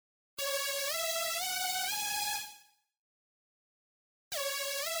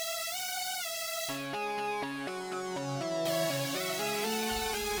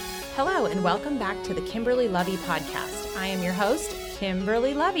Hello, and welcome back to the Kimberly Lovey podcast. I am your host,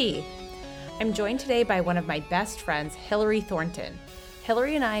 Kimberly Lovey. I'm joined today by one of my best friends, Hilary Thornton.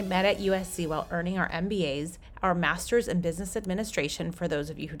 Hilary and I met at USC while earning our MBAs, our Master's in Business Administration, for those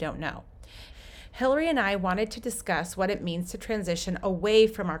of you who don't know. Hilary and I wanted to discuss what it means to transition away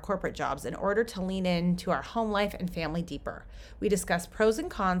from our corporate jobs in order to lean into our home life and family deeper. We discuss pros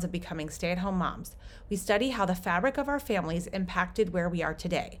and cons of becoming stay-at-home moms. We study how the fabric of our families impacted where we are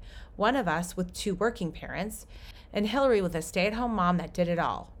today. One of us with 2 working parents, and Hilary with a stay-at-home mom that did it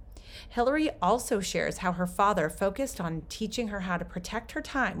all. Hilary also shares how her father focused on teaching her how to protect her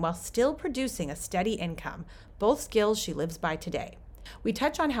time while still producing a steady income, both skills she lives by today. We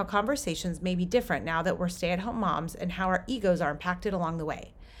touch on how conversations may be different now that we're stay-at-home moms and how our egos are impacted along the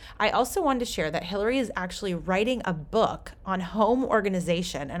way. I also wanted to share that Hilary is actually writing a book on home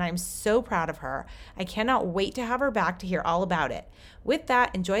organization, and I'm so proud of her. I cannot wait to have her back to hear all about it. With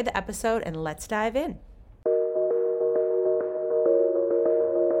that, enjoy the episode and let's dive in.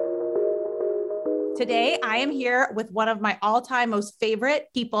 Today, I am here with one of my all-time most favorite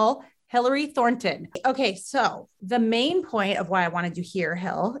people, Hilary Thornton. Okay, so the main point of why I wanted you here,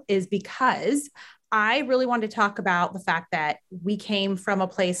 Hill, is because I really wanted to talk about the fact that we came from a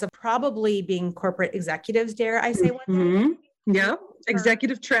place of probably being corporate executives, dare I say one day? Mm-hmm. Yeah,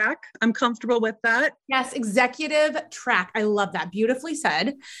 executive track. I'm comfortable with that. Yes, executive track. I love that. Beautifully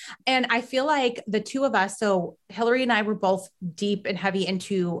said. And I feel like the two of us, so Hilary and I were both deep and heavy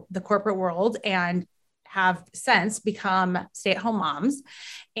into the corporate world and have since become stay-at-home moms.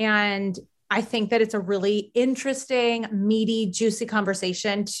 And I think that it's a really interesting, meaty, juicy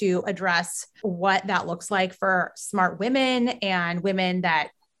conversation to address what that looks like for smart women and women that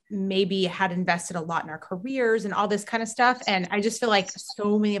maybe had invested a lot in our careers and all this kind of stuff. And I just feel like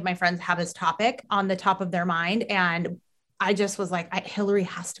so many of my friends have this topic on the top of their mind. And I just was like, Hilary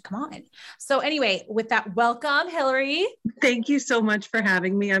has to come on. So anyway, with that, welcome, Hilary. Thank you so much for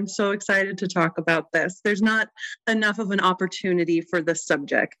having me. I'm so excited to talk about this. There's not enough of an opportunity for this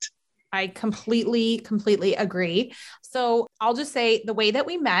subject. I completely agree. So I'll just say the way that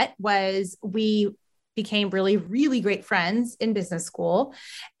we met was we became really, really great friends in business school.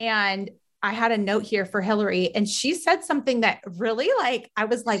 And I had a note here for Hilary, and she said something that really I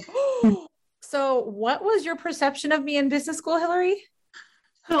was like, oh. So what was your perception of me in business school, Hilary?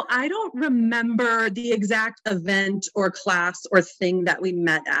 So I don't remember the exact event or class or thing that we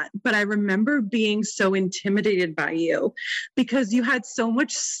met at, but I remember being so intimidated by you because you had so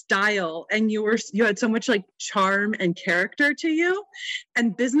much style and you had so much charm and character to you.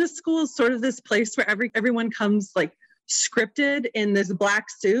 And business school is sort of this place where everyone comes scripted in this black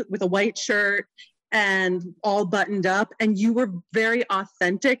suit with a white shirt and all buttoned up, and you were very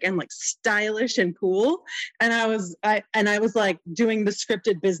authentic and stylish and cool. And I was doing the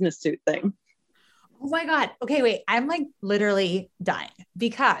scripted business suit thing. Oh my God. Okay, wait. I'm literally dying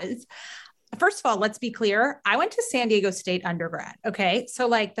because first of all, let's be clear. I went to San Diego State undergrad. Okay. So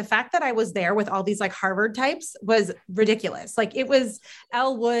the fact that I was there with all these Harvard types was ridiculous. It was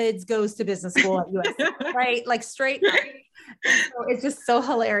Elle Woods goes to business school at USC, right? Straight up. And so it's just so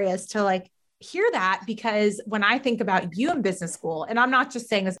hilarious to hear that, because when I think about you in business school, and I'm not just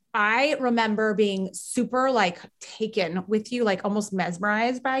saying this, I remember being super taken with you, almost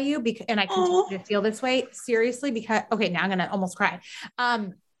mesmerized by you, and I continue to feel this way seriously because, okay, now I'm going to almost cry.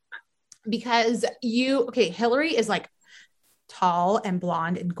 Because Hilary is tall and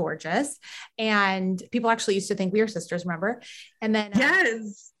blonde and gorgeous. And people actually used to think we were sisters, remember? And then,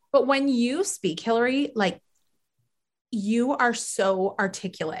 yes. But when you speak, Hilary, you are so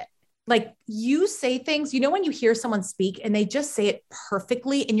articulate. You say things, when you hear someone speak and they just say it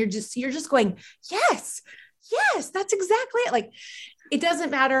perfectly and you're just going, yes, that's exactly it. It doesn't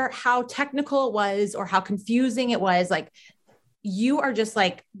matter how technical it was or how confusing it was. You are just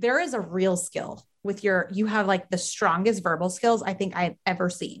there is a real skill with you have the strongest verbal skills I think I've ever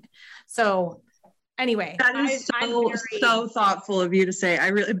seen. So anyway, that is so thoughtful of you to say.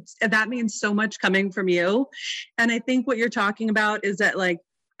 That means so much coming from you. And I think what you're talking about is that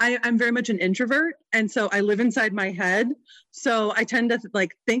I'm very much an introvert. And so I live inside my head. So I tend to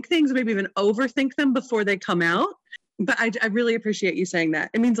think things, maybe even overthink them before they come out. But I really appreciate you saying that.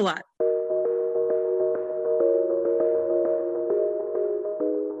 It means a lot.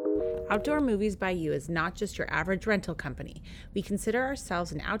 Outdoor Movies by You is not just your average rental company. We consider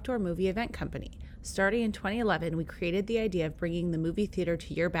ourselves an outdoor movie event company. Starting in 2011, we created the idea of bringing the movie theater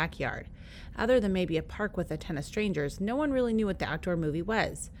to your backyard. Other than maybe a park with a ton of strangers, no one really knew what the outdoor movie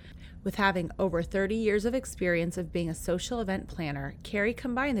was. With having over 30 years of experience of being a social event planner, Carrie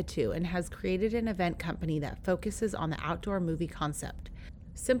combined the two and has created an event company that focuses on the outdoor movie concept.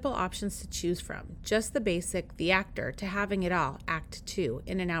 Simple options to choose from, just the basic, the actor, to having it all, Act 2,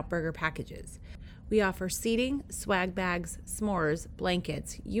 In-N-Out Burger packages. We offer seating, swag bags, s'mores,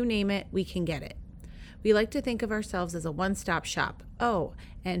 blankets, you name it, we can get it. We like to think of ourselves as a one-stop shop. Oh,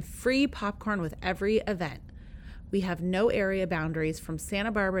 and free popcorn with every event. We have no area boundaries from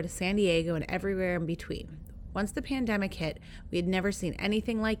Santa Barbara to San Diego and everywhere in between. Once the pandemic hit, we had never seen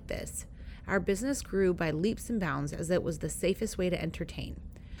anything like this. Our business grew by leaps and bounds as it was the safest way to entertain.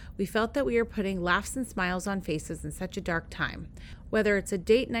 We felt that we were putting laughs and smiles on faces in such a dark time. Whether it's a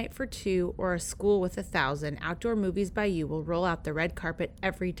date night for 2 or a school with 1,000, Outdoor Movies by You will roll out the red carpet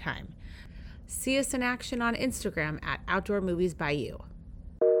every time. See us in action on Instagram at Outdoor Movies by You.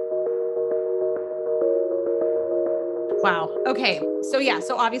 Wow. Okay. So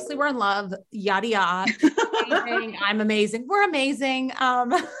obviously we're in love, yada, yada. Amazing. I'm amazing. We're amazing.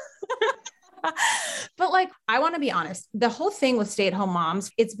 But like, I want to be honest, the whole thing with stay-at-home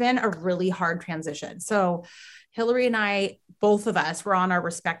moms, it's been a really hard transition. So Hilary and I, both of us were on our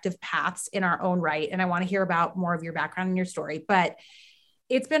respective paths in our own right. And I want to hear about more of your background and your story, but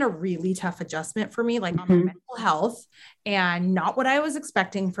it's been a really tough adjustment for me, like on my mental health, and not what I was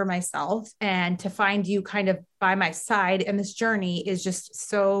expecting for myself. And to find you kind of by my side in this journey is just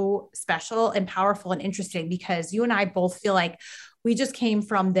so special and powerful and interesting, because you and I both feel like we just came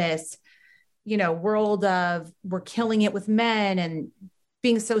from this, world of we're killing it with men and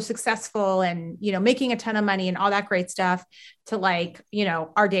being so successful and, making a ton of money and all that great stuff, to like,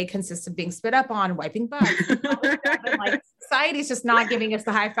 our day consists of being spit up on, wiping butts. And like society's just not giving us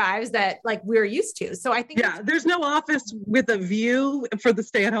the high fives that like we're used to. So I think there's no office with a view for the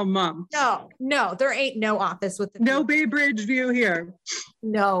stay-at-home mom. No, there ain't no office with the no Bay Bridge view here.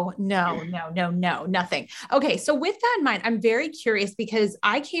 No, nothing. Okay. So with that in mind, I'm very curious because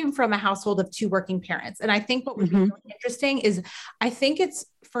I came from a household of 2 working parents. And I think what would be really interesting is I think it's,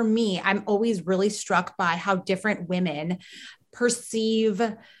 for me, I'm always really struck by how different women perceive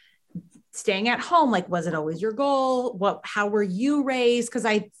staying at home. Like, was it always your goal? How were you raised? Because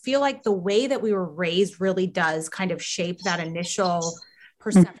I feel like the way that we were raised really does kind of shape that initial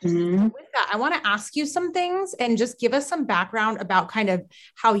perception. So with that, I want to ask you some things and just give us some background about kind of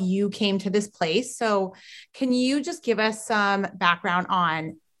how you came to this place. So can you just give us some background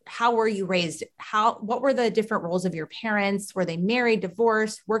on how were you raised? What were the different roles of your parents? Were they married,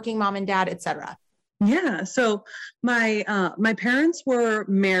 divorced, working mom and dad, et cetera? Yeah. So my parents were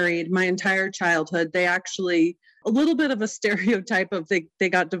married my entire childhood. They actually, a little bit of a stereotype of they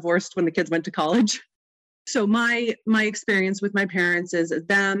got divorced when the kids went to college. So my experience with my parents is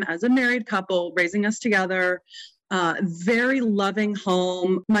them as a married couple, raising us together, very loving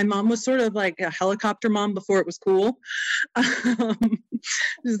home. My mom was sort of like a helicopter mom before it was cool. It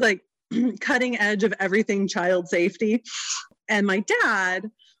was like cutting edge of everything child safety. And my dad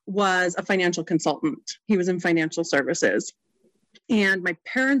was a financial consultant. He was in financial services. And my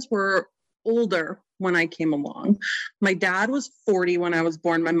parents were older when I came along. My dad was 40 when I was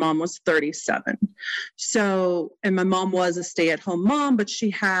born. My mom was 37. So, and my mom was a stay-at-home mom, but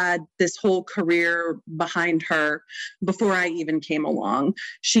she had this whole career behind her before I even came along.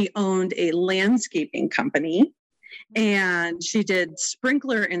 She owned a landscaping company and she did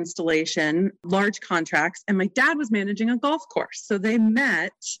sprinkler installation, large contracts, and my dad was managing a golf course. So they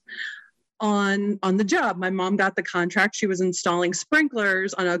met on the job. My mom got the contract. She was installing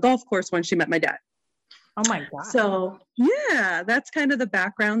sprinklers on a golf course when she met my dad. Oh my God. So yeah, that's kind of the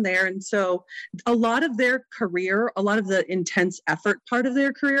background there. And so a lot of their career, a lot of the intense effort part of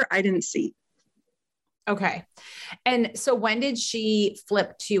their career, I didn't see. Okay. And so when did she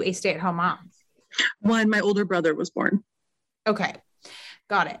flip to a stay-at-home mom? When my older brother was born. Okay.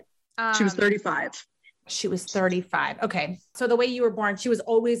 Got it. She was 35. She was 35. Okay. So the way you were born, she was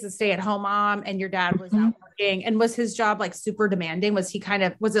always a stay-at-home mom and your dad was out working. And was his job like super demanding? Was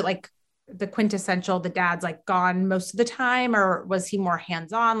it like the quintessential, the dad's like gone most of the time, or was he more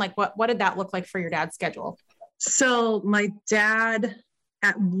hands-on? Like what did that look like for your dad's schedule? So my dad,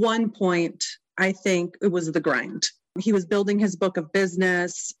 at one point, I think it was the grind. He was building his book of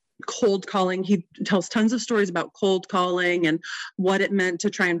business, cold calling. He tells tons of stories about cold calling and what it meant to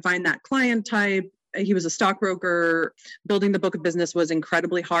try and find that client type. He was a stockbroker. Building the book of business was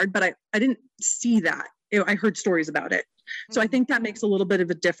incredibly hard, but I didn't see that. I heard stories about it. So I think that makes a little bit of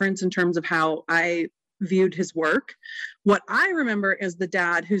a difference in terms of how I viewed his work. What I remember is the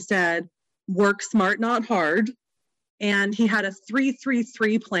dad who said, work smart, not hard. And he had a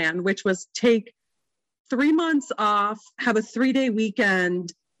 3-3-3 plan, which was take 3 months off, have a 3-day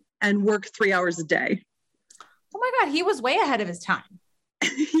weekend, and work 3 hours a day. Oh my God, he was way ahead of his time.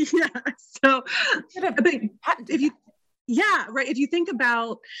 Yeah. So if you, yeah, right. If you think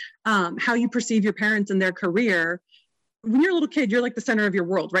about how you perceive your parents and their career, when you're a little kid, you're like the center of your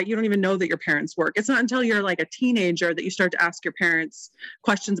world, right? You don't even know that your parents work. It's not until you're like a teenager that you start to ask your parents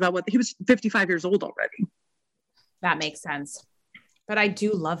questions about what he was 55 years old already. That makes sense. But I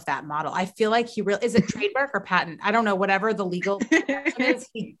do love that model. I feel like he really, is it trademark or patent? I don't know, whatever the legal is,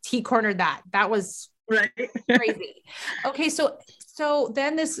 he cornered that. That was right. Crazy. Okay. So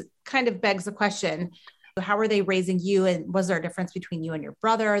then this kind of begs the question, how were they raising you? And was there a difference between you and your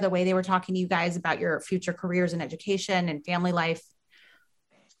brother, the way they were talking to you guys about your future careers and education and family life?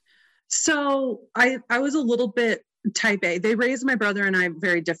 So I was a little bit type A. They raised my brother and I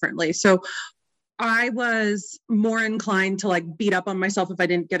very differently. So I was more inclined to like beat up on myself if I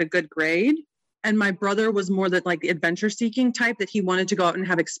didn't get a good grade. And my brother was more the like the adventure seeking type, that he wanted to go out and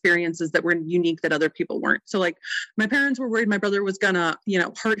have experiences that were unique that other people weren't. So like my parents were worried my brother was gonna,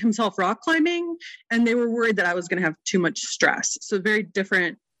 hurt himself rock climbing, and they were worried that I was gonna have too much stress. So very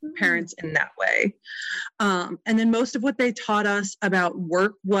different parents in that way. And then most of what they taught us about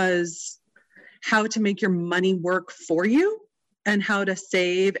work was how to make your money work for you and how to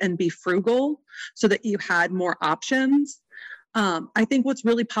save and be frugal so that you had more options. I think what's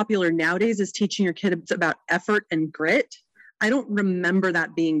really popular nowadays is teaching your kids about effort and grit. I don't remember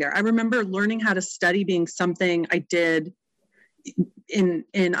that being there. I remember learning how to study being something I did in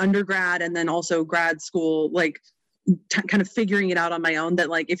undergrad and then also grad school, like kind of figuring it out on my own, that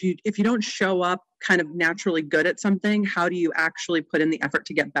like, if you don't show up kind of naturally good at something, how do you actually put in the effort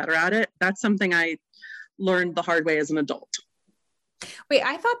to get better at it? That's something I learned the hard way as an adult. Wait,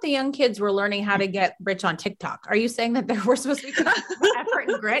 I thought the young kids were learning how to get rich on TikTok. Are you saying that we're supposed to be effort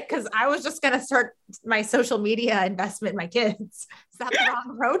and grit? Because I was just going to start my social media investment in my kids. Is that the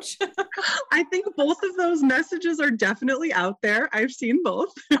wrong approach? I think both of those messages are definitely out there. I've seen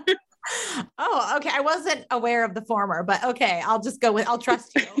both. Oh, okay. I wasn't aware of the former, but okay. I'll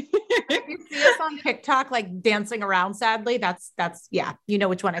trust you. If you see us on TikTok, like dancing around, sadly, that's, yeah, you know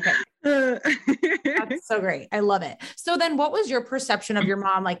which one I picked. That's so great. I love it. So then what was your perception of your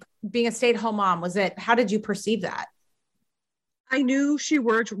mom? Like being a stay-at-home mom, how did you perceive that? I knew she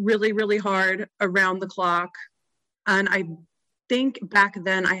worked really, really hard around the clock. And I think back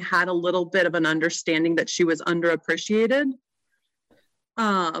then I had a little bit of an understanding that she was underappreciated.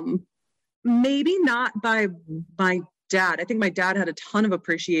 Maybe not by my dad. I think my dad had a ton of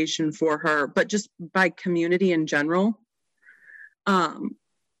appreciation for her, but just by community in general.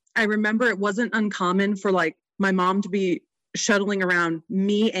 I remember it wasn't uncommon for like my mom to be shuttling around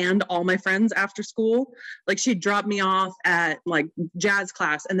me and all my friends after school. Like she'd drop me off at like jazz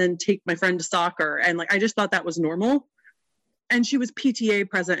class and then take my friend to soccer. And like, I just thought that was normal. And she was PTA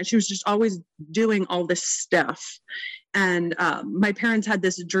president and she was just always doing all this stuff. And my parents had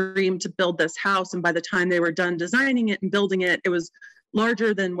this dream to build this house. And by the time they were done designing it and building it, it was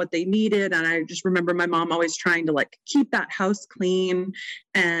larger than what they needed. And I just remember my mom always trying to like keep that house clean.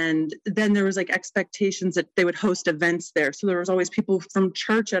 And then there was like expectations that they would host events there. So there was always people from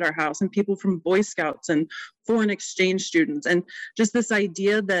church at our house and people from Boy Scouts and foreign exchange students. And just this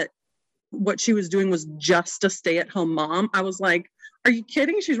idea that what she was doing was just a stay-at-home mom. I was like, are you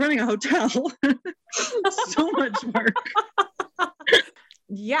kidding? She's running a hotel. So much work.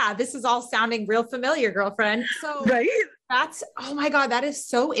 Yeah, this is all sounding real familiar, girlfriend. So right? Oh my God, that is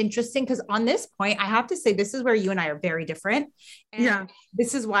so interesting. Because on this point, I have to say, this is where you and I are very different. And yeah.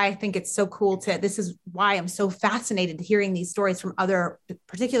 This is why I think it's so cool this is why I'm so fascinated hearing these stories from other,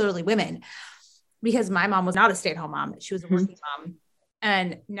 particularly women, because my mom was not a stay-at-home mom. She was a working mom.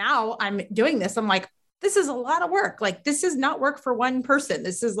 And now I'm doing this. I'm like, this is a lot of work. Like, this is not work for one person.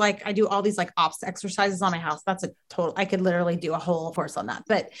 This is like, I do all these like ops exercises on my house. That's I could literally do a whole course on that,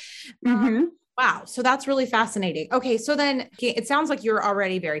 but wow. So that's really fascinating. Okay. So then it sounds like you're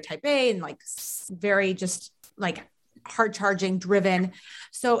already very type A and like very just like hard charging driven.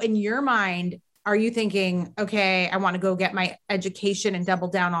 So in your mind, are you thinking, okay, I want to go get my education and double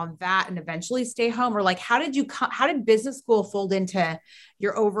down on that and eventually stay home? Or like, how did business school fold into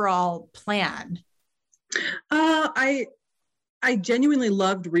your overall plan? I genuinely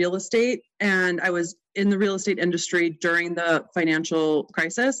loved real estate, and I was in the real estate industry during the financial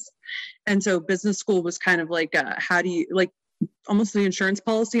crisis. And so business school was kind of like, how do you like almost the insurance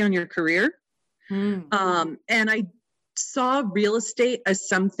policy on your career? And I saw real estate as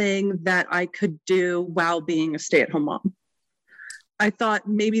something that I could do while being a stay-at-home mom. I thought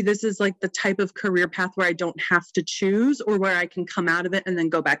maybe this is like the type of career path where I don't have to choose, or where I can come out of it and then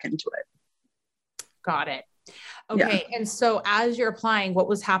go back into it. Got it. Okay. And so as you're applying, what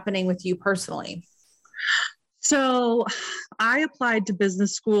was happening with you personally? So I applied to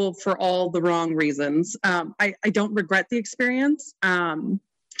business school for all the wrong reasons. I don't regret the experience.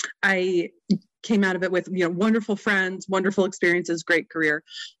 I came out of it with, wonderful friends, wonderful experiences, great career,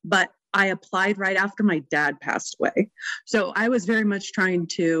 but I applied right after my dad passed away. So I was very much trying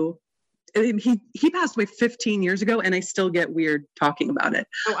to, he passed away 15 years ago and I still get weird talking about it.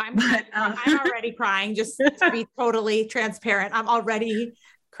 Oh, I'm already crying, just to be totally transparent. I'm already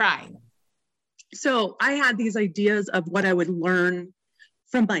crying. So I had these ideas of what I would learn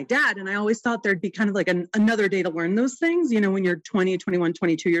from my dad. And I always thought there'd be kind of like another day to learn those things. When you're 20, 21,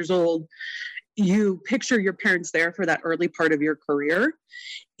 22 years old, you picture your parents there for that early part of your career,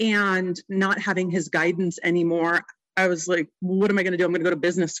 and not having his guidance anymore. I was like, what am I going to do? I'm going to go to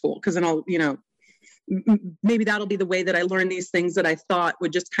business school. Cause then I'll, maybe that'll be the way that I learn these things that I thought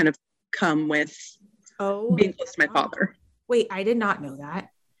would just kind of come with being close to my father. Wait, I did not know that.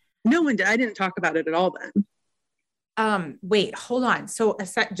 No one did. I didn't talk about it at all then. Wait, hold on. So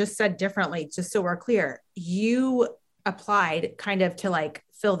just said differently, just so we're clear, you applied kind of to like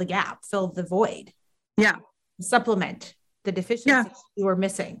fill the gap, fill the void. Yeah. Supplement the deficiencies you were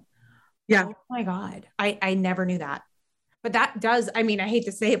missing. Yeah. Oh my God. I never knew that. But that does, I hate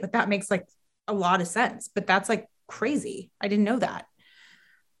to say it, but that makes like a lot of sense, but that's like crazy. I didn't know that.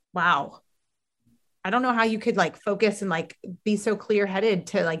 Wow. I don't know how you could like focus and like be so clear headed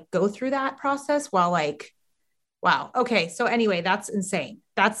to like go through that process while like, wow. Okay. So anyway, that's insane.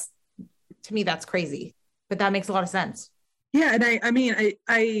 To me, that's crazy, but that makes a lot of sense. Yeah. And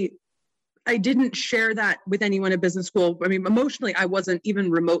I didn't share that with anyone at business school. Emotionally, I wasn't even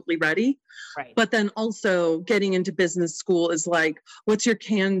remotely ready. Right. But then also getting into business school is like, what's your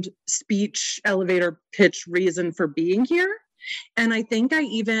canned speech elevator pitch reason for being here? And I think I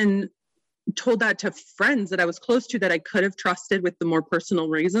even told that to friends that I was close to that I could have trusted with the more personal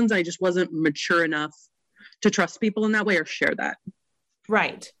reasons. I just wasn't mature enough to trust people in that way or share that.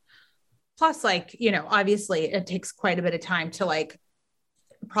 Right. Plus, like, obviously it takes quite a bit of time to like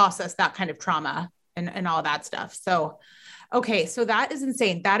process that kind of trauma and all that stuff. So, okay. So that is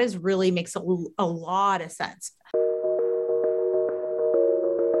insane. That is really makes a lot of sense.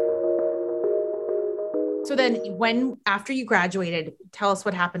 So then after you graduated, tell us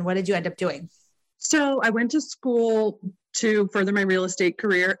what happened. What did you end up doing? So I went to school to further my real estate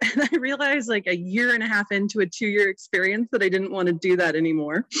career. And I realized like a year and a half into a 2-year experience that I didn't want to do that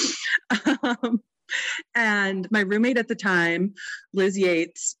anymore. And my roommate at the time, Liz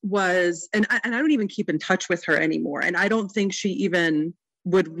Yates, and I don't even keep in touch with her anymore. And I don't think she even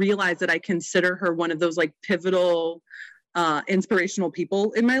would realize that I consider her one of those like pivotal, inspirational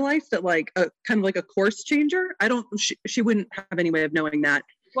people in my life that like kind of like a course changer. She wouldn't have any way of knowing that.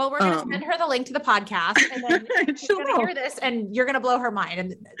 Well, we're going to send her the link to the podcast, and then she's going to hear this and you're going to blow her mind.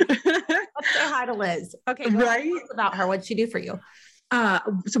 And let's say hi to Liz. Okay. Right. About her. What'd she do for you?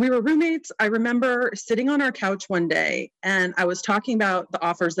 So we were roommates. I remember sitting on our couch one day and I was talking about the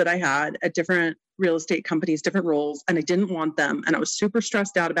offers that I had at different real estate companies, different roles, and I didn't want them. And I was super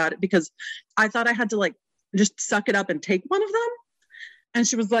stressed out about it because I thought I had to like just suck it up and take one of them. And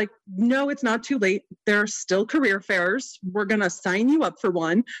she was like, no, it's not too late. There are still career fairs. We're going to sign you up for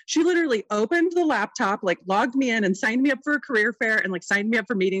one. She literally opened the laptop, like logged me in and signed me up for a career fair and like signed me up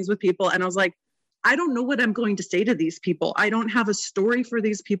for meetings with people. And I was like, I don't know what I'm going to say to these people. I don't have a story for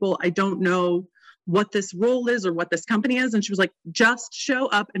these people. I don't know what this role is or what this company is. And she was like, just show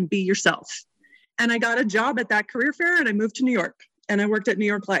up and be yourself. And I got a job at that career fair and I moved to New York and I worked at New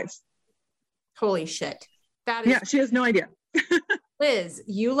York Life. Holy shit. That is. Yeah, she has no idea. Liz,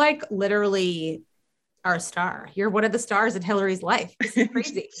 you like literally are a star. You're one of the stars in Hilary's life. This is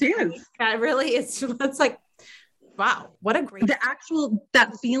crazy. She is. That really is. It's like, wow, what a great.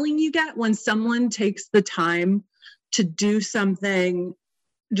 That feeling you get when someone takes the time to do something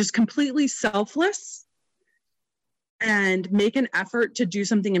just completely selfless and make an effort to do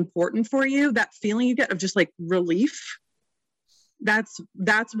something important for you, that feeling you get of just like relief. That's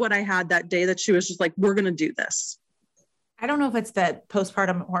what I had that day that she was just like, we're going to do this. I don't know if it's the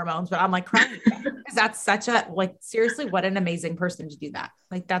postpartum hormones, but I'm like crying because that's such a, like, seriously, what an amazing person to do that.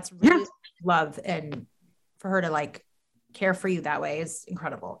 Like, that's really love. And for her to like care for you that way is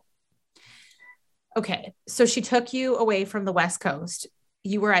incredible. Okay. So she took you away from the West Coast.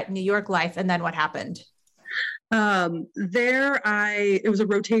 You were at New York Life. And then what happened? It was a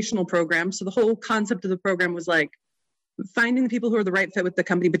rotational program. So the whole concept of the program was like, finding the people who are the right fit with the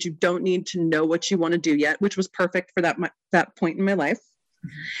company, but you don't need to know what you want to do yet, which was perfect for that point in my life.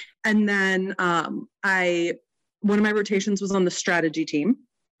 Mm-hmm. And then one of my rotations was on the strategy team.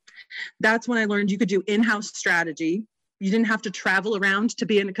 That's when I learned you could do in-house strategy. You didn't have to travel around to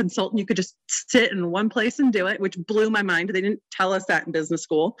be a consultant. You could just sit in one place and do it, which blew my mind. They didn't tell us that in business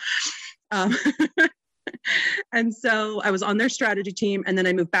school. And so I was on their strategy team. And then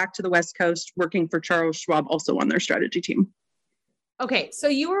I moved back to the West Coast working for Charles Schwab, also on their strategy team. Okay. So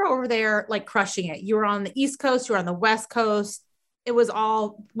you were over there like crushing it. You were on the East Coast, you were on the West Coast.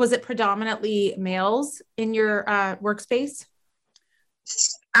 Was it predominantly males in your workspace?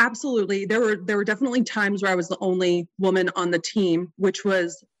 Absolutely. There were definitely times where I was the only woman on the team, which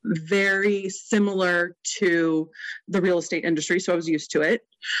was very similar to the real estate industry. So I was used to it.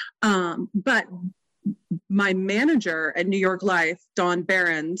 But my manager at New York Life, Dawn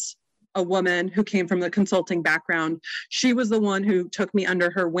Behrens, a woman who came from the consulting background, she was the one who took me under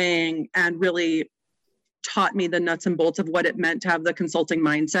her wing and really taught me the nuts and bolts of what it meant to have the consulting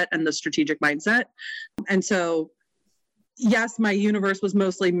mindset and the strategic mindset. And so, yes, my universe was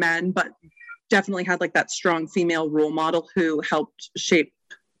mostly men, but definitely had like that strong female role model who helped shape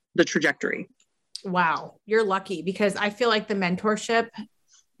the trajectory. Wow. You're lucky, because I feel like the mentorship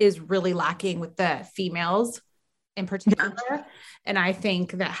is really lacking with the females in particular. Yeah. And I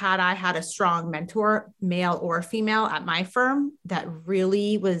think that had I had a strong mentor, male or female at my firm, that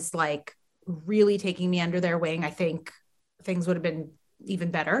really was like really taking me under their wing, I think things would have been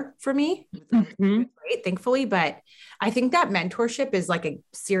even better for me. Mm-hmm. Great, thankfully. But I think that mentorship is like a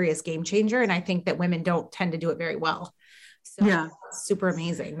serious game changer. And I think that women don't tend to do it very well. So yeah, it's super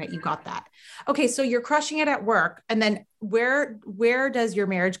amazing that you got that. Okay. So you're crushing it at work. And then where does your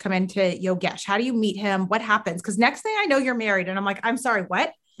marriage come into Yogesh? How do you meet him? What happens? Because next thing I know, you're married. And I'm like, I'm sorry,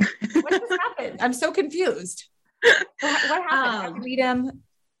 what? What just happened? I'm so confused. What happened? How did you meet him?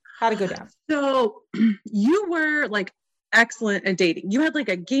 How'd it go down? So you were like excellent at dating. You had like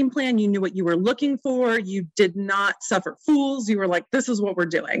a game plan. You knew what you were looking for. You did not suffer fools. You were like, this is what we're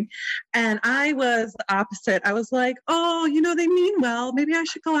doing. And I was the opposite. I was like, oh, they mean well. Maybe I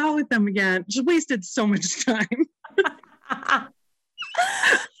should go out with them again. Just wasted so much time.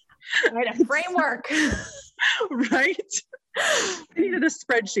 Right, a framework. Right? I needed a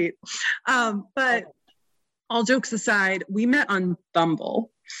spreadsheet. But all jokes aside, we met on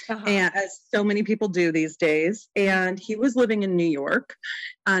Bumble. Uh-huh. And as so many people do these days. And he was living in New York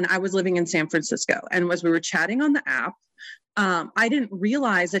and I was living in San Francisco. And as we were chatting on the app, I didn't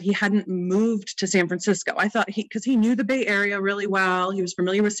realize that he hadn't moved to San Francisco. I thought because he knew the Bay Area really well. He was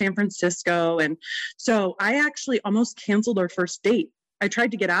familiar with San Francisco. And so I actually almost canceled our first date. I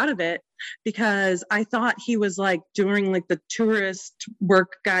tried to get out of it because I thought he was like doing like the tourist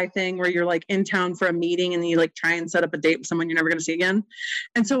work guy thing where you're like in town for a meeting and you like try and set up a date with someone you're never going to see again.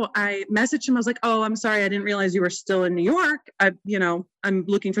 And so I messaged him. I was like, oh, I'm sorry. I didn't realize you were still in New York. I'm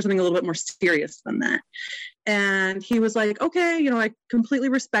looking for something a little bit more serious than that. And he was like, okay, I completely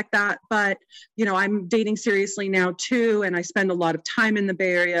respect that. But, I'm dating seriously now too. And I spend a lot of time in the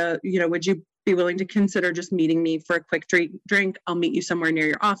Bay Area. Would you be willing to consider just meeting me for a quick drink? I'll meet you somewhere near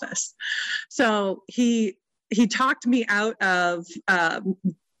your office. So he talked me out of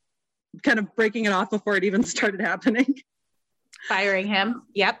kind of breaking it off before it even started happening. Firing him.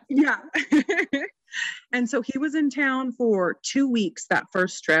 Yep. Yeah. And so he was in town for 2 weeks that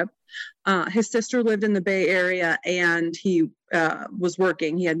first trip. His sister lived in the Bay Area and he was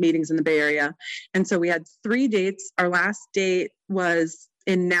working. He had meetings in the Bay Area. And so we had 3 dates. Our last date was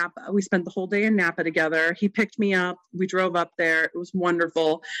in Napa. We spent the whole day in Napa together. He picked me up. We drove up there. It was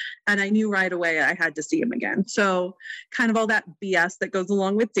wonderful. And I knew right away I had to see him again. So kind of all that BS that goes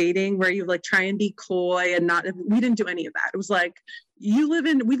along with dating where you like try and be coy and we didn't do any of that. It was like, we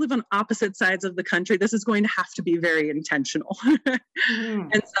live on opposite sides of the country. This is going to have to be very intentional. Mm-hmm.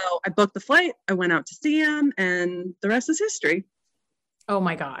 And so I booked the flight. I went out to see him and the rest is history. Oh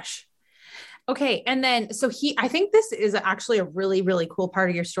my gosh. Okay. And then, so I think this is actually a really, really cool part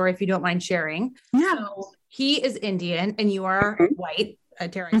of your story, if you don't mind sharing. Yeah. So he is Indian and you are white,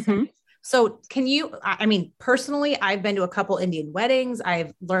 dare I say. Mm-hmm. So personally, I've been to a couple Indian weddings.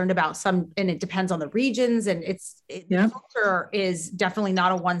 I've learned about some, and it depends on the regions, and the culture is definitely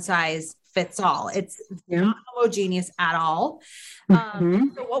not a one size fits all. It's not homogeneous at all.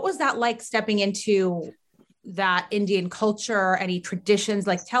 So what was that like stepping into that Indian culture? Any traditions?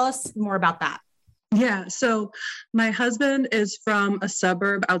 Like, tell us more about that. Yeah. So my husband is from a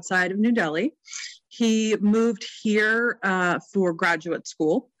suburb outside of New Delhi. He moved here for graduate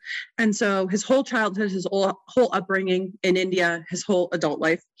school. And so his whole childhood, his whole upbringing in India, his whole adult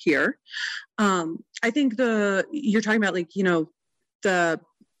life here. I think you're talking about like,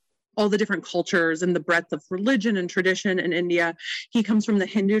 all the different cultures and the breadth of religion and tradition in India. He comes from the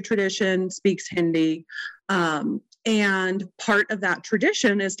Hindu tradition, speaks Hindi. And part of that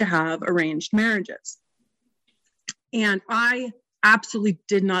tradition is to have arranged marriages. And I absolutely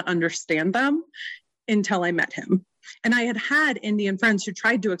did not understand them until I met him. And I had Indian friends who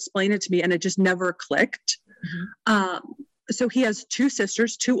tried to explain it to me, and it just never clicked. So he has two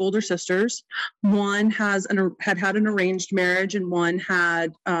sisters, two older sisters. One had an arranged marriage, and one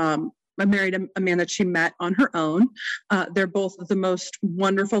had married a man that she met on her own. They're both the most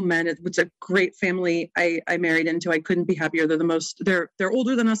wonderful men. It's a great family I married into. I couldn't be happier. They're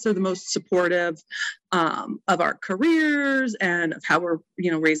older than us. They're the most supportive of our careers and of how we're,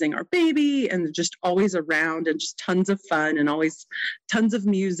 raising our baby, and just always around, and just tons of fun, and always tons of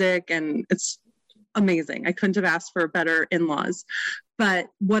music. And it's amazing. I couldn't have asked for better in-laws. But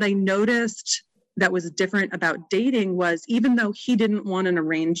what I noticed that was different about dating was, even though he didn't want an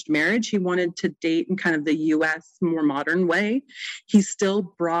arranged marriage, he wanted to date in kind of the US more modern way. He still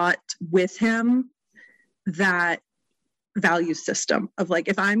brought with him that value system of like,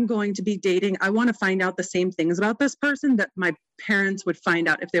 if I'm going to be dating, I want to find out the same things about this person that my parents would find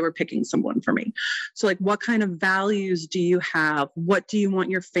out if they were picking someone for me. So like, what kind of values do you have? What do you want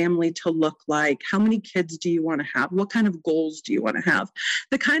your family to look like? How many kids do you want to have? What kind of goals do you want to have?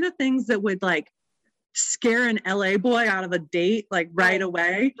 The kind of things that would like scare an LA boy out of a date, like right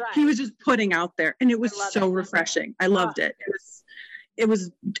away. Right. He was just putting out there, and it was so refreshing. I loved it. It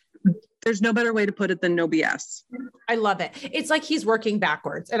was, there's no better way to put it than no BS. I love it. It's like he's working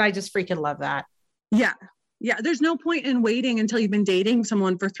backwards, and I just freaking love that. Yeah. Yeah. There's no point in waiting until you've been dating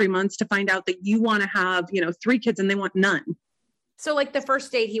someone for 3 months to find out that you want to have, 3 kids and they want none. So like the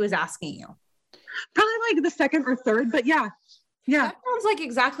first date he was asking you? Probably like the second or third, but yeah. Yeah. That sounds like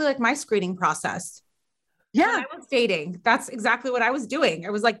exactly like my screening process. Yeah. When I was dating, that's exactly what I was doing. I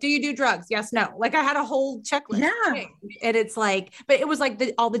was like, do you do drugs? Yes, no. Like I had a whole checklist. Yeah. And it's like, but it was like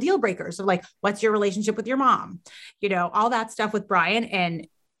all the deal breakers of like, what's your relationship with your mom? All that stuff with Brian. And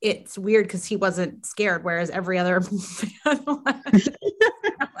it's weird because he wasn't scared. Whereas every other,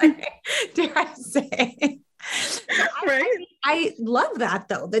 dare I say, right. I love that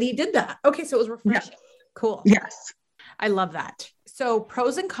though, that he did that. Okay. So it was refreshing. Yeah. Cool. Yes. I love that. So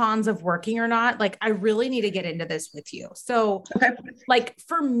pros and cons of working or not, like I really need to get into this with you. So like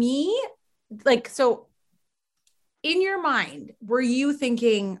for me, like, so in your mind, were you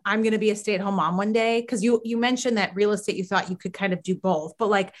thinking I'm going to be a stay-at-home mom one day? Cause you mentioned that real estate, you thought you could kind of do both, but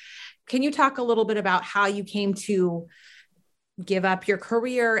like, can you talk a little bit about how you came to give up your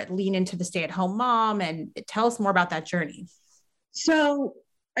career, lean into the stay-at-home mom, and tell us more about that journey? So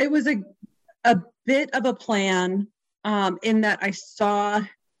it was a bit of a plan. In that I saw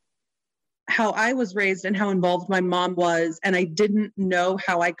how I was raised and how involved my mom was, and I didn't know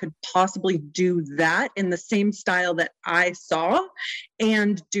how I could possibly do that in the same style that I saw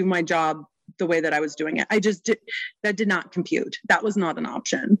and do my job the way that I was doing it. That did not compute. That was not an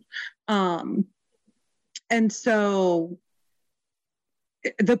option. And so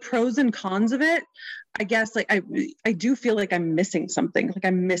the pros and cons of it, I guess, like I do feel like I'm missing something. Like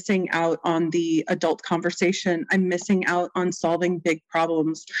I'm missing out on the adult conversation. I'm missing out on solving big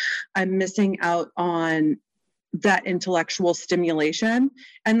problems. I'm missing out on that intellectual stimulation.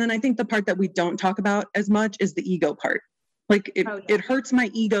 And then I think the part that we don't talk about as much is the ego part. Like it hurts my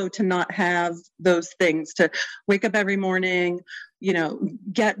ego to not have those things, to wake up every morning,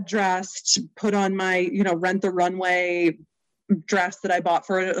 get dressed, put on my, Rent the Runway dress that I got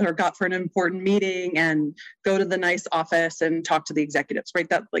for an important meeting, and go to the nice office and talk to the executives, right?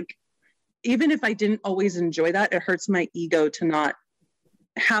 That, like, even if I didn't always enjoy that, it hurts my ego to not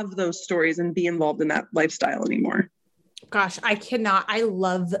have those stories and be involved in that lifestyle anymore. Gosh, I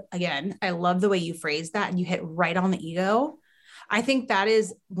love the way you phrased that, and you hit right on the ego. I think that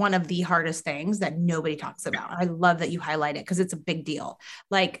is one of the hardest things that nobody talks about. I love that you highlight it because it's a big deal.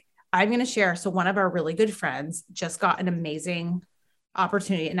 Like, I'm going to share. So one of our really good friends just got an amazing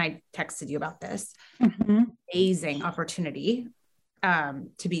opportunity. And I texted you about this. Amazing opportunity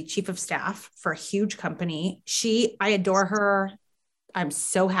to be chief of staff for a huge company. I adore her. I'm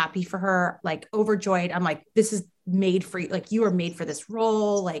so happy for her, like overjoyed. I'm like, this is made for you. Like, you are made for this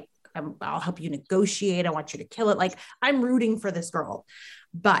role. Like, I'll help you negotiate. I want you to kill it. Like, I'm rooting for this girl,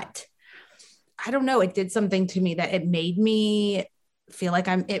 but I don't know. It did something to me that it made me feel like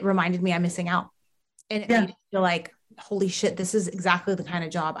it reminded me I'm missing out. And it made me feel like, holy shit, this is exactly the kind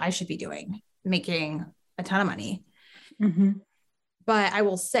of job I should be doing, making a ton of money. But I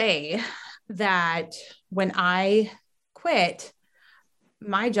will say that when I quit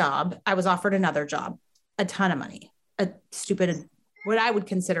my job, I was offered another job, a ton of money, what I would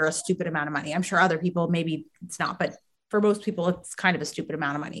consider a stupid amount of money. I'm sure other people, maybe it's not, but for most people, it's kind of a stupid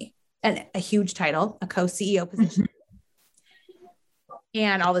amount of money. and a huge title, a co-CEO position,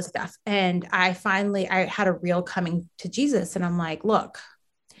 and all this stuff. And I had a real coming to Jesus, and I'm like, look,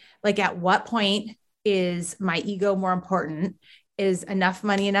 like, at what point is my ego more important? Is enough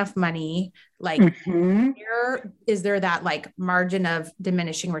money? Like, where is there that like margin of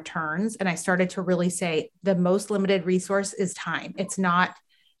diminishing returns? And I started to really say the most limited resource is time. It's not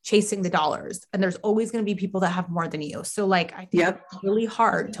chasing the dollars. And there's always going to be people that have more than you. So like, I think it's really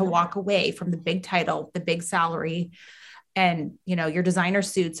hard to walk away from the big title, the big salary, and, you know, your designer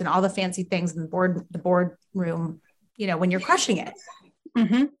suits and all the fancy things in the boardroom, you know, when you're crushing it.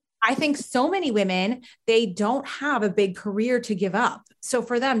 I think so many women, they don't have a big career to give up. So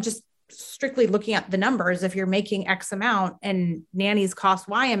for them, just strictly looking at the numbers, if you're making X amount and nannies cost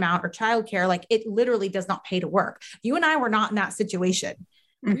Y amount or childcare, like, it literally does not pay to work. You and I were not in that situation.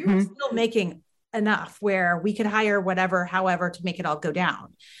 We were still making enough where we could hire whatever, however, to make it all go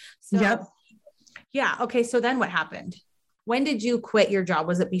down. So, yeah. Okay. So then what happened? When did you quit your job?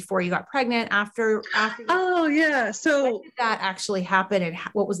 Was it before you got pregnant? After? Oh, yeah. So when did that actually happen? And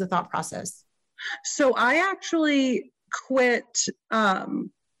what was the thought process? So I actually quit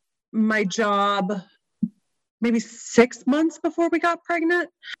my job maybe 6 months before we got pregnant.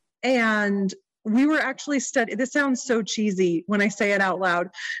 And we were actually studying. This sounds so cheesy when I say it out loud.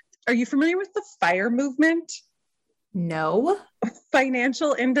 Are you familiar with the FIRE movement? No.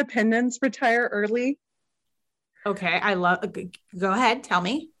 Financial independence, retire early. Okay. Go ahead. Tell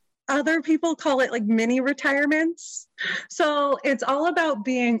me. Other people call it like mini retirements. So it's all about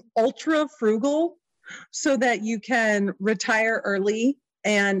being ultra frugal so that you can retire early.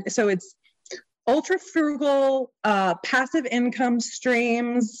 And so it's ultra frugal, passive income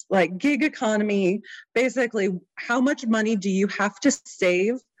streams, like gig economy. Basically, how much money do you have to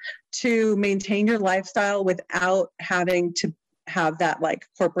save to maintain your lifestyle without having to have that like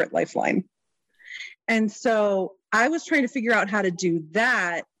corporate lifeline? And so I was trying to figure out how to do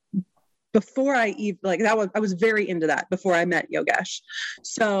that before I even, like, I was very into that before I met Yogesh.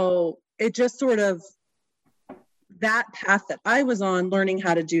 So it just sort of, that path that I was on, learning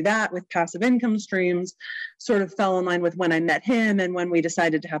how to do that with passive income streams, sort of fell in line with when I met him and when we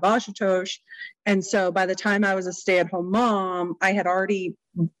decided to have Ashutosh. And so by the time I was a stay-at-home mom, I had already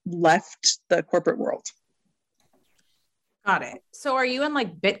left the corporate world. Got it. So are you in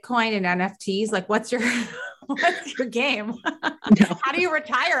like Bitcoin and NFTs? Like, what's your game? No. How do you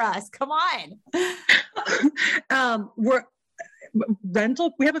retire us? Come on.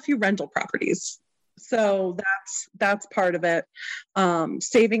 We have a few rental properties. So that's part of it.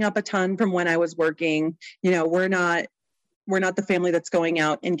 Saving up a ton from when I was working. You know, we're not the family that's going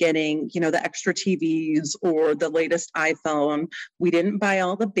out and getting, you know, the extra TVs or the latest iPhone. We didn't buy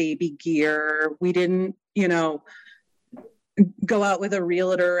all the baby gear. We didn't, you know, go out with a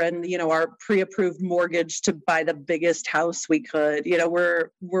realtor and, you know, our pre-approved mortgage to buy the biggest house we could. You know,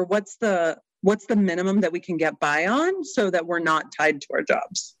 we're what's the minimum that we can get by on so that we're not tied to our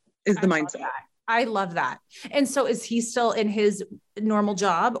jobs is the mindset. I love that. And so is he still in his normal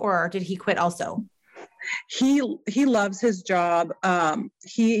job or did he quit also? He loves his job.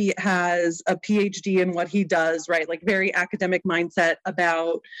 He has a PhD in what he does, right? Like very academic mindset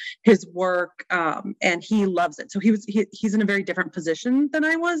about his work. And he loves it. So he's in a very different position than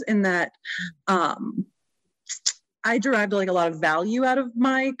I was in that, I derived like a lot of value out of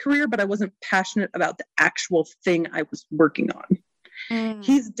my career, but I wasn't passionate about the actual thing I was working on.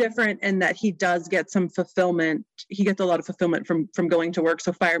 He's different in that he does get some fulfillment. He gets a lot of fulfillment from going to work.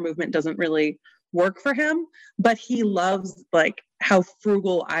 So FIRE movement doesn't really work for him, but he loves like how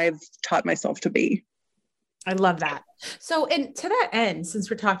frugal I've taught myself to be. I love that. So, and to that end,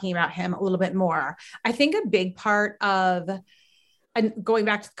 since we're talking about him a little bit more, I think a big part of, and going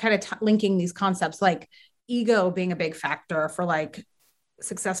back to kind of linking these concepts, like ego being a big factor for like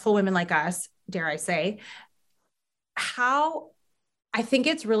successful women like us, dare I say, I think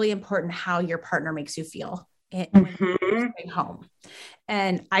it's really important how your partner makes you feel when you're staying home.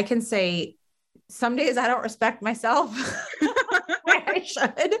 And I can say some days I don't respect myself where I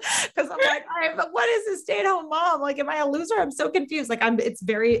should, because I'm like, what is a stay-at-home mom? Like, am I a loser? I'm so confused. Like it's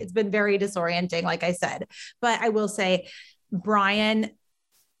been very disorienting, like I said. But I will say Brian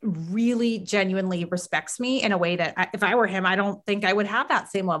really genuinely respects me in a way that if I were him, I don't think I would have that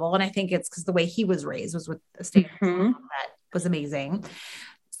same level. And I think it's because the way he was raised was with a stay-at-home mom that was amazing.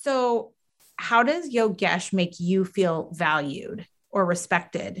 So how does Yogesh make you feel valued or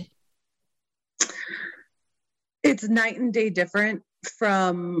respected? It's night and day different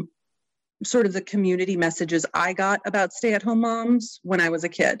from sort of the community messages I got about stay-at-home moms when I was a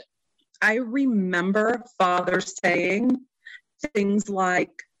kid. I remember father saying things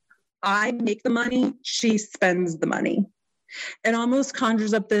like, I make the money, she spends the money. It almost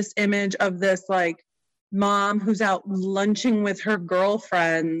conjures up this image of this like mom who's out lunching with her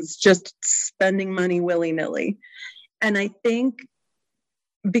girlfriends, just spending money willy-nilly. And I think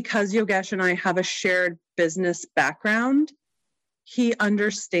because Yogesh and I have a shared business background, he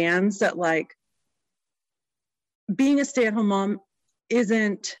understands that like being a stay-at-home mom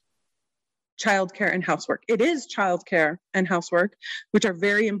isn't childcare and housework. It is childcare and housework, which are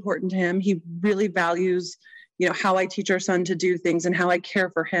very important to him. He really values, you know, how I teach our son to do things and how I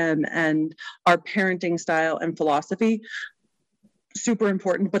care for him and our parenting style and philosophy. Super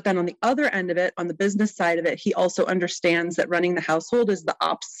important. But then on the other end of it, on the business side of it, he also understands that running the household is the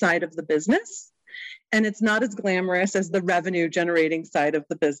ops side of the business. And it's not as glamorous as the revenue generating side of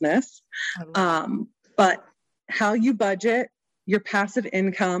the business. But how you budget, your passive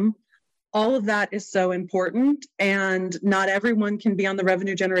income, all of that is so important. And not everyone can be on the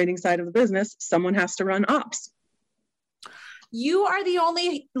revenue generating side of the business. Someone has to run ops. You are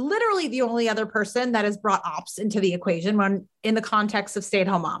literally the only other person that has brought ops into the equation when in the context of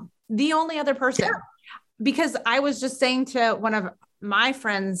stay-at-home mom. The only other person. Yeah. Because I was just saying to one of my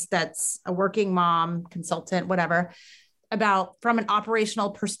friends that's a working mom, consultant, whatever, about from an operational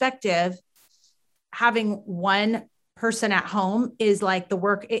perspective, having one person at home is like the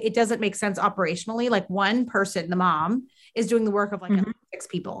work. It doesn't make sense operationally. Like one person, the mom, is doing the work of like 6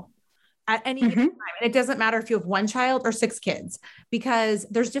 people at any given time. And it doesn't matter if you have 1 child or 6 kids, because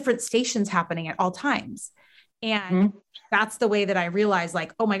there's different stations happening at all times. And that's the way that I realized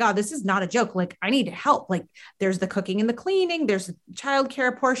like, oh my God, this is not a joke. Like I need help. Like there's the cooking and the cleaning, there's the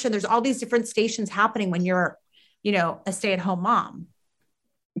childcare portion. There's all these different stations happening when you're, you know, a stay-at-home mom.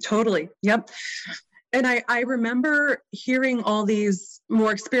 Totally. Yep. And I remember hearing all these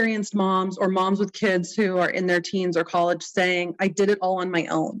more experienced moms or moms with kids who are in their teens or college saying, I did it all on my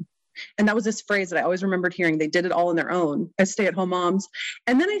own. And that was this phrase that I always remembered hearing. They did it all on their own as stay-at-home moms.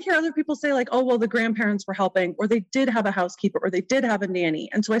 And then I'd hear other people say like, oh, well, the grandparents were helping, or they did have a housekeeper, or they did have a nanny.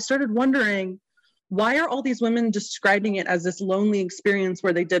 And so I started wondering, why are all these women describing it as this lonely experience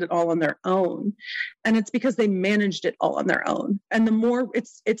where they did it all on their own? And it's because they managed it all on their own. And the more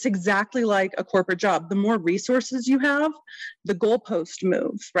it's exactly like a corporate job. The more resources you have, the goalpost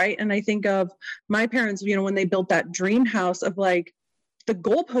moves, right? And I think of my parents, you know, when they built that dream house of like, the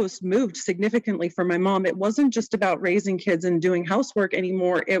goalpost moved significantly for my mom. It wasn't just about raising kids and doing housework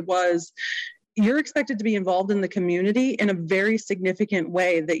anymore. It was, you're expected to be involved in the community in a very significant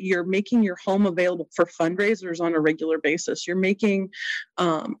way, that you're making your home available for fundraisers on a regular basis. You're making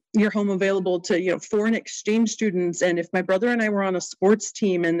your home available to, you know, foreign exchange students. And if my brother and I were on a sports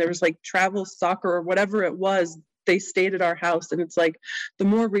team and there was like travel soccer or whatever it was, they stayed at our house. And it's like, the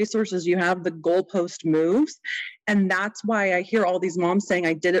more resources you have, the goalpost moves. And that's why I hear all these moms saying,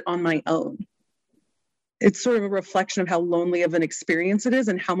 I did it on my own. It's sort of a reflection of how lonely of an experience it is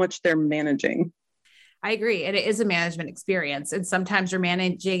and how much they're managing. I agree. And it is a management experience. And sometimes you're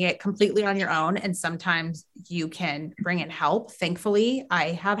managing it completely on your own. And sometimes you can bring in help. Thankfully, I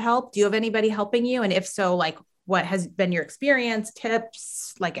have help. Do you have anybody helping you? And if so, like, what has been your experience,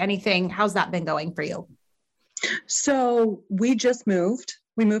 tips, like anything? How's that been going for you? So we just moved.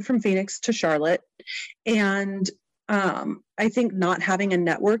 We moved from Phoenix to Charlotte. And I think not having a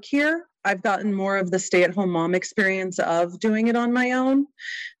network here, I've gotten more of the stay-at-home mom experience of doing it on my own.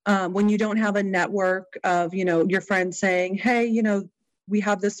 When you don't have a network of, you know, your friends saying, hey, you know, we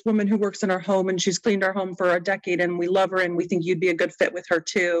have this woman who works in our home and she's cleaned our home for a decade and we love her and we think you'd be a good fit with her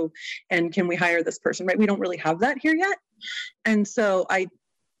too. And can we hire this person, right? We don't really have that here yet. And so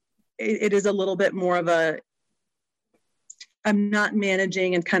it is a little bit more of I'm not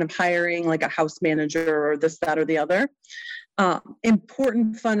managing and kind of hiring like a house manager or this, that, or the other.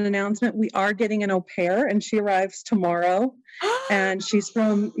 Important fun announcement. We are getting an au pair and she arrives tomorrow and she's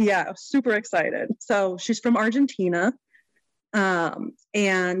from, super excited. So she's from Argentina.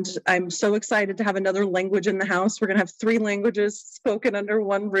 And I'm so excited to have another language in the house. We're going to have 3 languages spoken under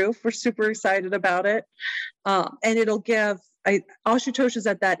one roof. We're super excited about it. And it'll give, Ashutosh is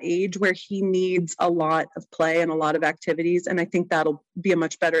at that age where he needs a lot of play and a lot of activities. And I think that'll be a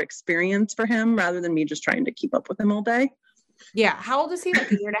much better experience for him rather than me just trying to keep up with him all day. Yeah. How old is he? Like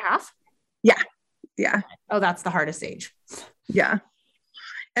 1.5 years? Yeah. Yeah. Oh, that's the hardest age. Yeah.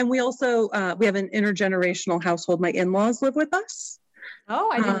 And we also, we have an intergenerational household. My in-laws live with us.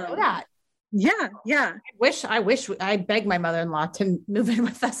 Oh, I didn't know that. Yeah. Yeah. I beg my mother-in-law to move in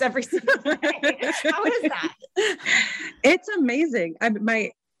with us every single day. How is that? It's amazing.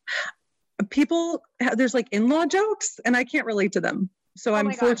 There's like in-law jokes and I can't relate to them. So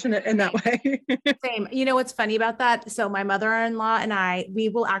I'm fortunate in that way. Same. You know what's funny about that? So my mother-in-law and we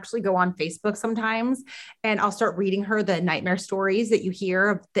will actually go on Facebook sometimes and I'll start reading her the nightmare stories that you hear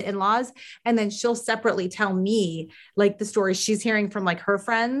of the in-laws. And then she'll separately tell me like the stories she's hearing from like her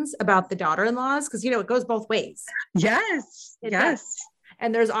friends about the daughter-in-laws. Cause it goes both ways. Yes. Yes.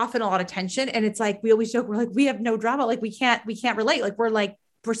 And there's often a lot of tension. And it's like, we always joke, we're like, we have no drama. Like we can't relate. Like, we're like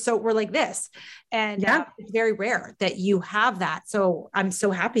this. And it's very rare that you have that. So I'm so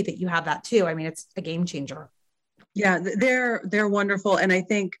happy that you have that too. I mean, it's a game changer. Yeah, they're wonderful. And I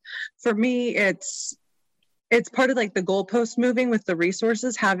think for me, it's part of like the goalpost moving with the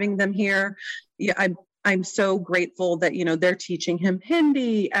resources, having them here. Yeah, I'm so grateful that, they're teaching him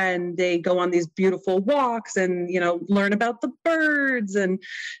Hindi and they go on these beautiful walks and, learn about the birds and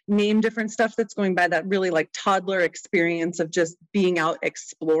name different stuff that's going by, that really like toddler experience of just being out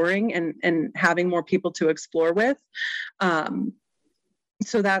exploring and having more people to explore with.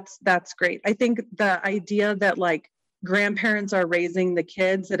 So that's great. I think the idea that like grandparents are raising the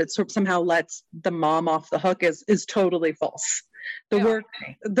kids, that it somehow lets the mom off the hook is totally false. The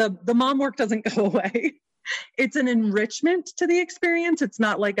mom work doesn't go away. It's an enrichment to the experience. It's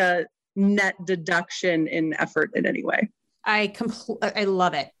not like a net deduction in effort in any way. I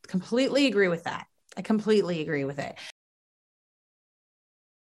love it. Completely agree with that. I completely agree with it.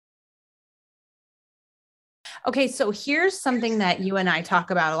 Okay. So here's something that you and I talk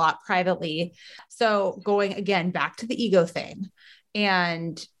about a lot privately. So going again, back to the ego thing.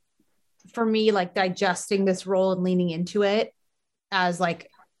 And for me, like digesting this role and leaning into it as like,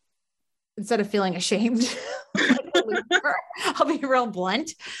 instead of feeling ashamed, I'll be real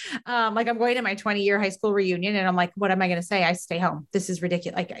blunt. Like I'm going to my 20-year high school reunion and I'm like, what am I going to say? I stay home. This is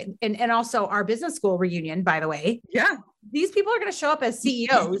ridiculous. Like, and also our business school reunion, by the way. Yeah. These people are going to show up as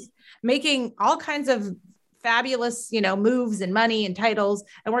CEOs making all kinds of fabulous, moves and money and titles.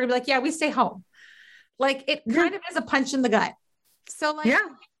 And we're gonna be like, yeah, we stay home. Like it kind of is a punch in the gut. So like,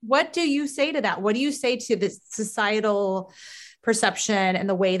 what do you say to that? What do you say to the societal perception and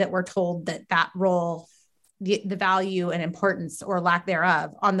the way that we're told that role, the value and importance or lack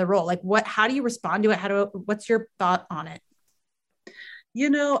thereof on the role? Like how do you respond to it? What's your thought on it?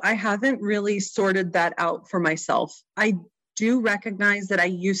 I haven't really sorted that out for myself. I do recognize that I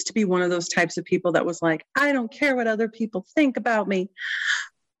used to be one of those types of people that was like, I don't care what other people think about me.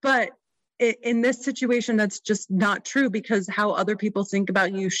 But in this situation, that's just not true, because how other people think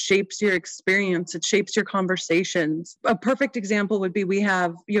about you shapes your experience. It shapes your conversations. A perfect example would be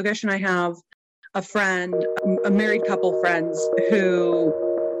Yogesh and I have a friend, a married couple friends, who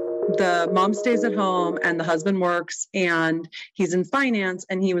the mom stays at home and the husband works and he's in finance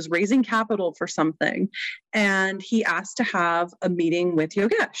and he was raising capital for something. And he asked to have a meeting with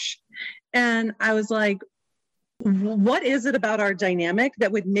Yogesh. And I was like, what is it about our dynamic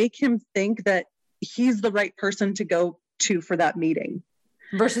that would make him think that he's the right person to go to for that meeting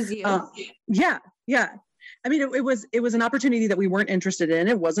versus you? Yeah. I mean, it was an opportunity that we weren't interested in.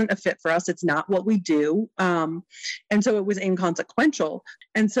 It wasn't a fit for us. It's not what we do. And so it was inconsequential.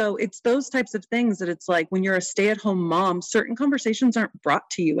 And so it's those types of things that it's like, when you're a stay-at-home mom, certain conversations aren't brought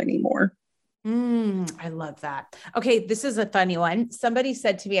to you anymore. I love that. Okay. This is a funny one. Somebody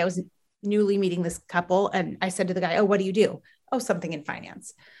said to me, I was newly meeting this couple and I said to the guy, oh, what do you do? Oh, something in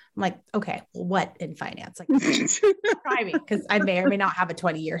finance. I'm like, okay, well, what in finance? Like, try me, because I may or may not have a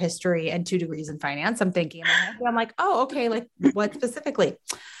 20-year history and 2 degrees in finance. I'm thinking, I'm like, oh, okay. Like what specifically?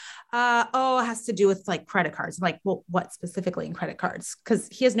 It has to do with like credit cards. I'm like, well, what specifically in credit cards? Because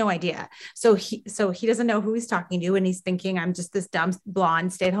he has no idea. So he doesn't know who he's talking to. And he's thinking I'm just this dumb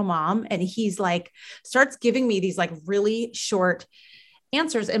blonde stay-at-home mom. And he's like, starts giving me these like really short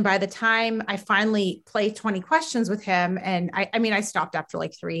answers. And by the time I finally play 20 questions with him, and I stopped after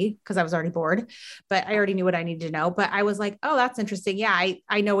like 3 because I was already bored, but I already knew what I needed to know. But I was like, oh, that's interesting. Yeah.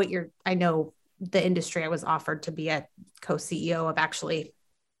 I know I know the industry. I was offered to be a co-CEO of actually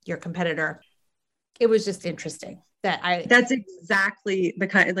your competitor. It was just interesting that's exactly the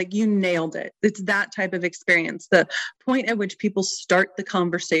kind of, like, you nailed it. It's that type of experience. The point at which people start the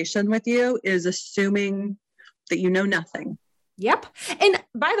conversation with you is assuming that you know nothing. Yep. And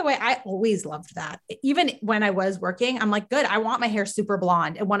by the way, I always loved that. Even when I was working, I'm like, good, I want my hair super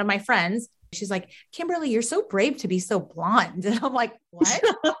blonde. And one of my friends, she's like, Kimberly, you're so brave to be so blonde. And I'm like, what?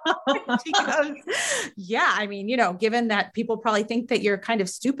 She goes, yeah. I mean, given that people probably think that you're kind of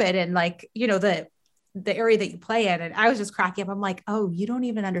stupid and like, the the area that you play in. And I was just cracking up. I'm like, oh, you don't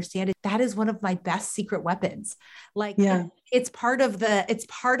even understand it. That is one of my best secret weapons. Like it's part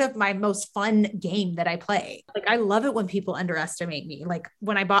of my most fun game that I play. Like, I love it when people underestimate me. Like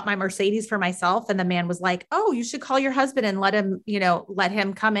when I bought my Mercedes for myself and the man was like, oh, you should call your husband and let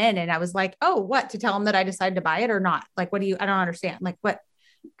him come in. And I was like, oh, what, to tell him that I decided to buy it or not? Like, I don't understand. Like, what,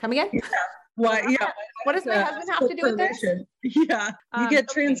 come again? Yeah. What? Yeah. What does my husband have to do with this? Yeah. You get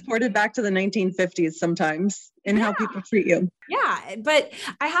transported back to the 1950s sometimes in how people treat you. Yeah. But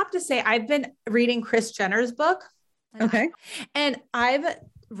I have to say, I've been reading Kris Jenner's book. Okay. And I've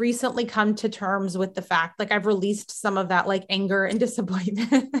recently come to terms with the fact, like, I've released some of that like anger and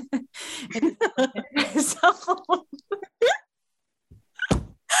disappointment. So,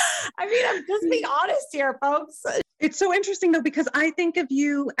 I mean, I'm just being honest here, folks. It's so interesting though, because I think of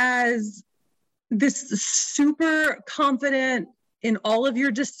you as this super confident in all of your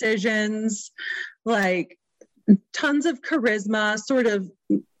decisions, like tons of charisma, sort of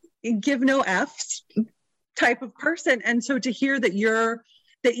give no F's type of person. And so to hear that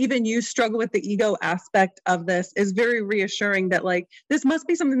even you struggle with the ego aspect of this is very reassuring, that like, this must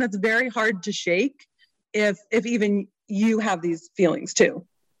be something that's very hard to shake if even you have these feelings too.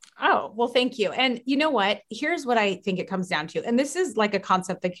 Oh, well, thank you. And you know what? Here's what I think it comes down to. And this is like a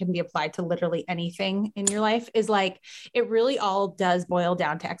concept that can be applied to literally anything in your life, is like, it really all does boil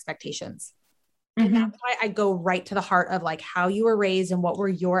down to expectations. And that's why I go right to the heart of like how you were raised and what were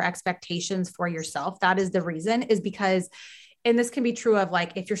your expectations for yourself. That is the reason, is because, and this can be true of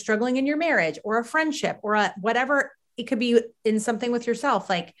like, if you're struggling in your marriage or a friendship or whatever, it could be in something with yourself.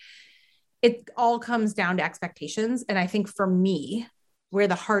 Like, it all comes down to expectations. And I think for me, where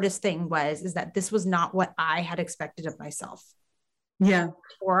the hardest thing is that this was not what I had expected of myself. Yeah.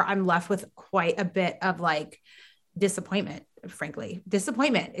 Or I'm left with quite a bit of like disappointment, frankly.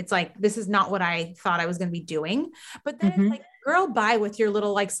 Disappointment. It's like, this is not what I thought I was going to be doing. But then it's like, girl, bye with your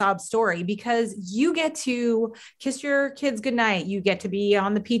little like sob story, because you get to kiss your kids goodnight. You get to be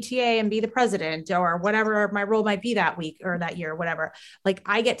on the PTA and be the president or whatever my role might be that week or that year, whatever. Like,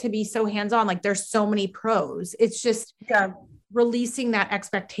 I get to be so hands-on. Like, there's so many pros. It's just releasing that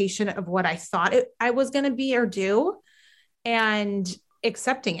expectation of what I thought I was going to be or do, and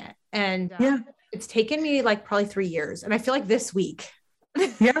accepting it. And it's taken me like probably 3 years. And I feel like this week.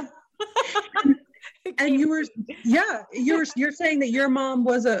 Yeah. And you're saying that your mom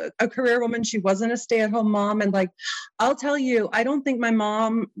was a career woman. She wasn't a stay-at-home mom. And like, I'll tell you, I don't think my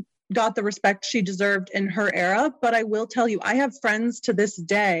mom got the respect she deserved in her era, but I will tell you, I have friends to this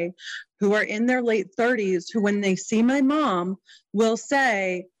day who are in their late 30s who, when they see my mom, will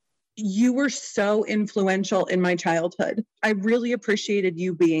say, you were so influential in my childhood. I really appreciated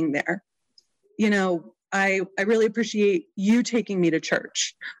you being there. You know, I really appreciate you taking me to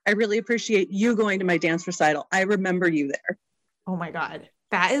church. I really appreciate you going to my dance recital. I remember you there. Oh my God.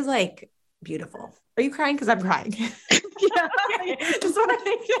 That is like beautiful. Are you crying? Because I'm crying. Yeah. Just want to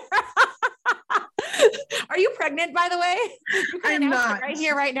think. Are you pregnant, by the way? I'm not. Right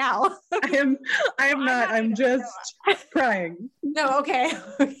here, right now. I am not. I'm just crying. No, okay.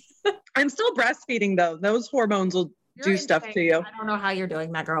 I'm still breastfeeding though. Those hormones will do stuff to you. I don't know how you're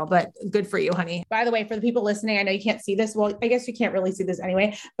doing that, girl, but good for you, honey. By the way, for the people listening, I know you can't see this. Well, I guess you can't really see this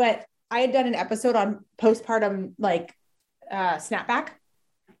anyway, but I had done an episode on postpartum, like snapback.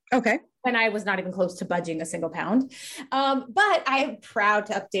 Okay. And I was not even close to budging a single pound. But I am proud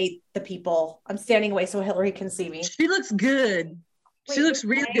to update the people. I'm standing away so Hilary can see me. She looks good. She looks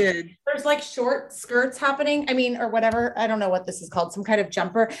real good. There's like short skirts happening. I mean, or whatever. I don't know what this is called. Some kind of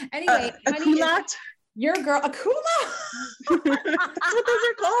jumper. Anyway. A culotte? Your girl, a culotte? That's what those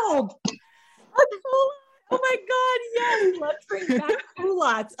are called. A culotte. Oh my God, yes. Let's bring back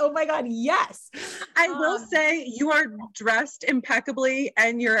culottes. Oh my God, yes. I will say you are dressed impeccably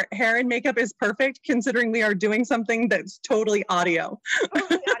and your hair and makeup is perfect, considering we are doing something that's totally audio.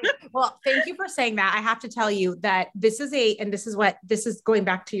 Well, thank you for saying that. I have to tell you that this is going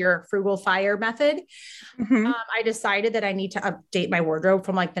back to your frugal fire method. I decided that I need to update my wardrobe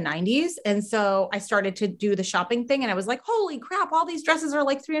from like the 90s. And so I started to do the shopping thing and I was like, holy crap, all these dresses are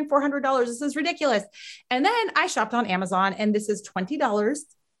like $300 and $400. This is ridiculous. And then I shopped on Amazon and this is $20.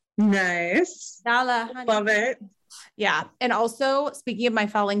 Nice. Love it. Yeah. And also, speaking of my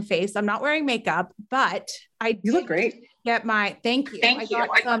falling face, I'm not wearing makeup, but you look great. Thank you. I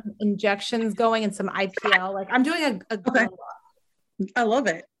got some injections going and some IPL. Like I'm doing a glow up. I love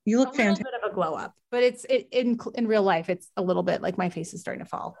it. You look fantastic. A little bit of a glow up, but in real life, it's a little bit like my face is starting to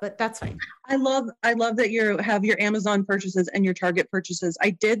fall, but that's fine. I love that you have your Amazon purchases and your Target purchases. I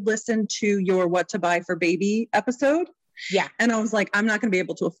did listen to your What to Buy for Baby episode. Yeah. And I was like, I'm not going to be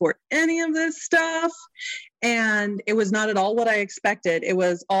able to afford any of this stuff. And it was not at all what I expected. It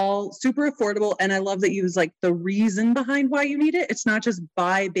was all super affordable. And I love that you was like the reason behind why you need it. It's not just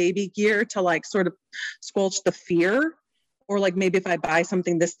buy baby gear to like sort of squelch the fear, or like maybe if I buy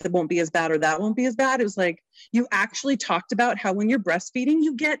something, this won't be as bad or that won't be as bad. It was like you actually talked about how when you're breastfeeding,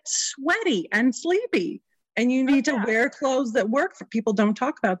 you get sweaty and sleepy. And you need to wear clothes that work for people. Don't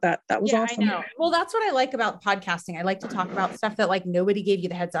talk about that. That was awesome. I know. Well, that's what I like about podcasting. I like to talk about stuff that like nobody gave you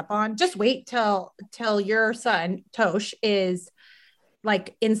the heads up on. Just wait till your son Tosh is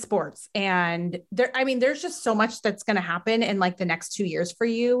like in sports. And there's just so much that's going to happen in like the next 2 years for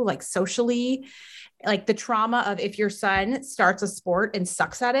you, like socially, like the trauma of if your son starts a sport and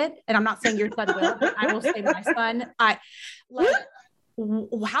sucks at it. And I'm not saying your son will, but I will say my son,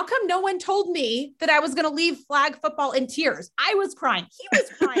 how come no one told me that I was going to leave flag football in tears? I was crying. He was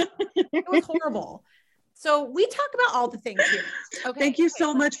crying. It was horrible. So we talk about all the things here. Okay. Thank you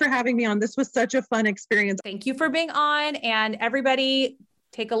so much for having me on. This was such a fun experience. Thank you for being on, and everybody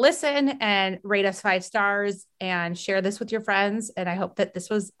take a listen and rate us 5 stars and share this with your friends. And I hope that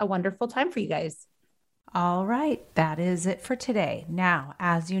this was a wonderful time for you guys. All right, that is it for today. Now,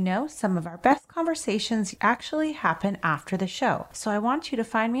 as you know, some of our best conversations actually happen after the show. So I want you to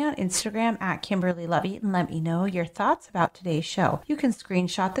find me on Instagram at Kimberly Lovey and let me know your thoughts about today's show. You can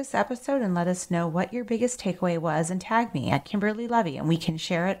screenshot this episode and let us know what your biggest takeaway was and tag me at Kimberly Lovey and we can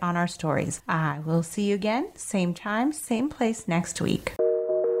share it on our stories. I will see you again, same time, same place next week.